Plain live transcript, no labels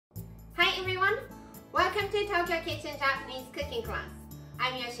Welcome to Tokyo Kitchen Japanese cooking class.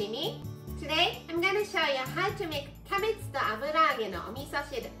 I'm Yoshimi. Today, I'm going to show you how to make cabbage to aburaage no miso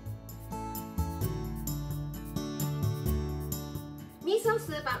shiru. Miso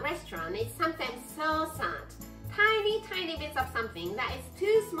soup at restaurant is sometimes so sad. Tiny bits of something that is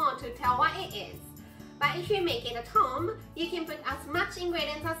too small to tell what it is. But if you make it at home, you can put as much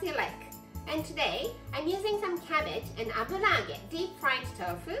ingredients as you like. And today, I'm using some cabbage and aburaage, deep fried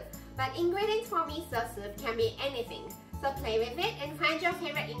tofu, but ingredients for miso soup can be anything, so play with it and find your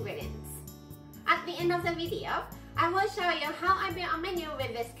favorite ingredients. At the end of the video, I will show you how I built a menu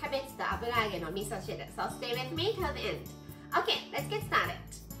with this cabbage to aburaage no miso shiru, so stay with me till the end. Okay, let's get started.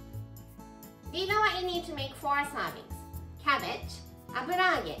 Do you know what you need to make 4 servings? Cabbage,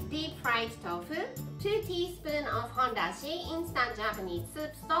 aburaage, deep fried tofu, 2 teaspoons of hondashi, instant Japanese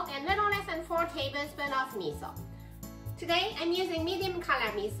soup stock, and little less than 4 tablespoons of miso. Today, I'm using medium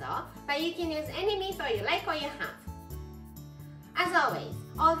color miso, but you can use any miso you like or you have. As always,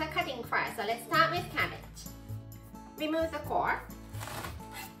 all the cutting first, so let's start with cabbage. Remove the core,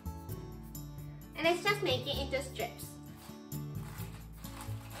 and let's just make it into strips.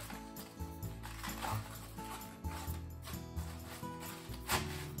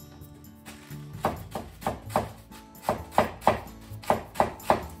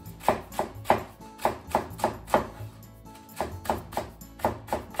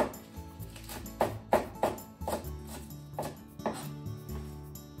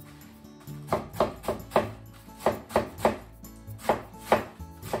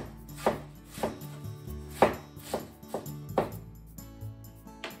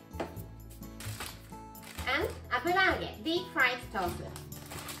 Aburaage, deep fried tofu.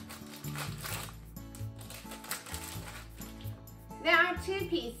 There are 2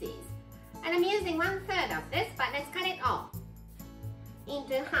 pieces, and I'm using 1/3 of this, but let's cut it all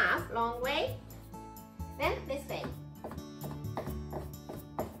into half, long way, then this way,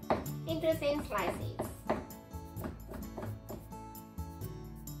 into thin slices.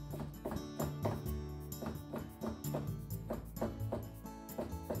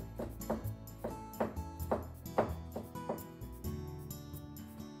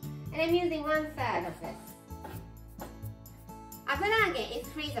 And I'm using 1/3 of this. Aburaage is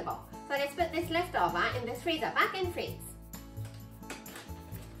freezable, so let's put this leftover in the freezer back and freeze.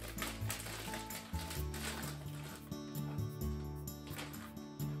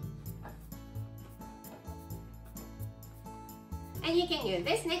 And you can use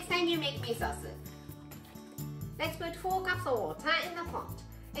this next time you make miso soup. Let's put 4 cups of water in the pot.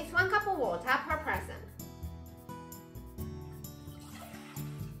 It's 1 cup of water per person.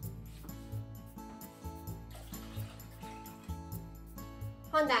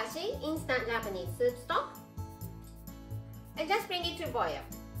 Hondashi, instant Japanese soup stock, and just bring it to boil.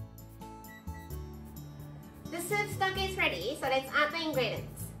 The soup stock is ready, so let's add the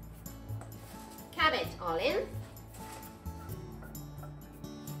ingredients. Cabbage all in,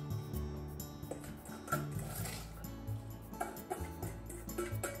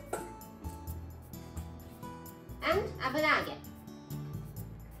 and aburaage,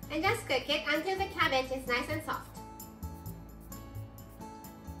 and just cook it until the cabbage is nice and soft.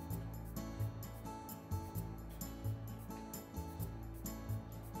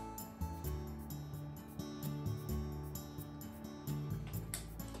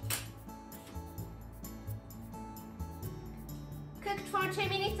 Cooked for 2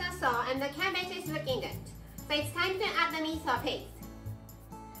 minutes or so, and the cabbage is looking good. So it's time to add the miso paste.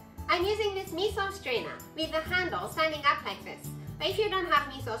 I'm using this miso strainer with the handle standing up like this. But if you don't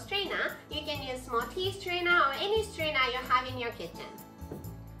have miso strainer, you can use small tea strainer or any strainer you have in your kitchen.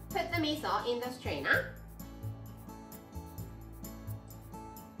 Put the miso in the strainer.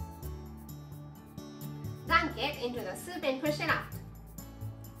 Dunk it into the soup and push it out.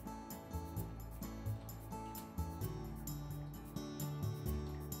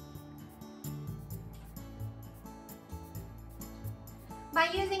 By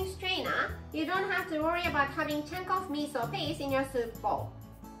using strainer, you don't have to worry about having chunk of miso paste in your soup bowl.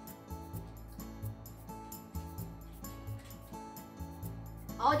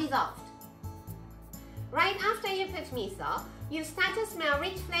 All dissolved. Right after you put miso, you start to smell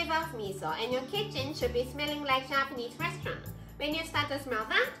rich flavor of miso, and your kitchen should be smelling like Japanese restaurant. When you start to smell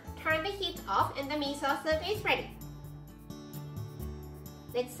that, turn the heat off and the miso soup is ready.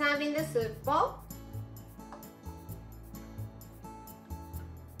 Let's serve in the soup bowl.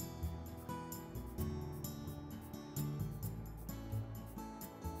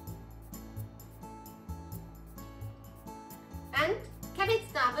 And cabbage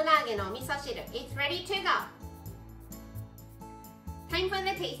to aburaage no miso shiru. It's ready to go. Time for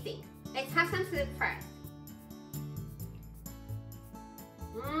the tasting. Let's have some soup first.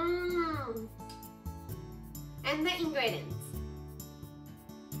 And the ingredients.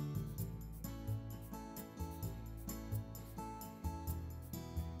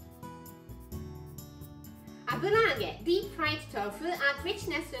 Aburaage, deep fried tofu, adds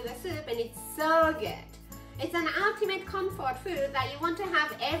richness to the soup and it's so good. It's an ultimate comfort food that you want to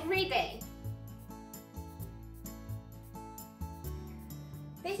have every day.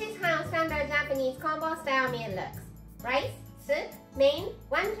 This is how standard Japanese combo style meal looks. Rice, soup, main,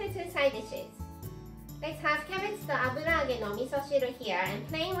 1 to 2 side dishes. Let's have cabbage to aburaage no miso shiru here and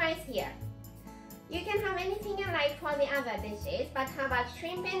plain rice here. You can have anything you like for the other dishes, but how about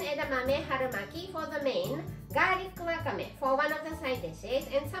shrimp and edamame harumaki for the main, garlic wakame for one of the side dishes,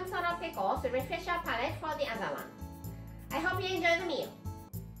 and some sort of pickle to refresh your palate for the other one. I hope you enjoy the meal.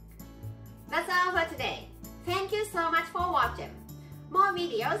 That's all for today. Thank you so much for watching. More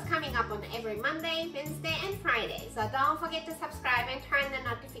videos coming up on every Monday, Wednesday, and Friday, so don't forget to subscribe and turn the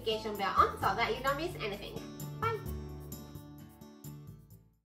notification bell on so that you don't miss anything.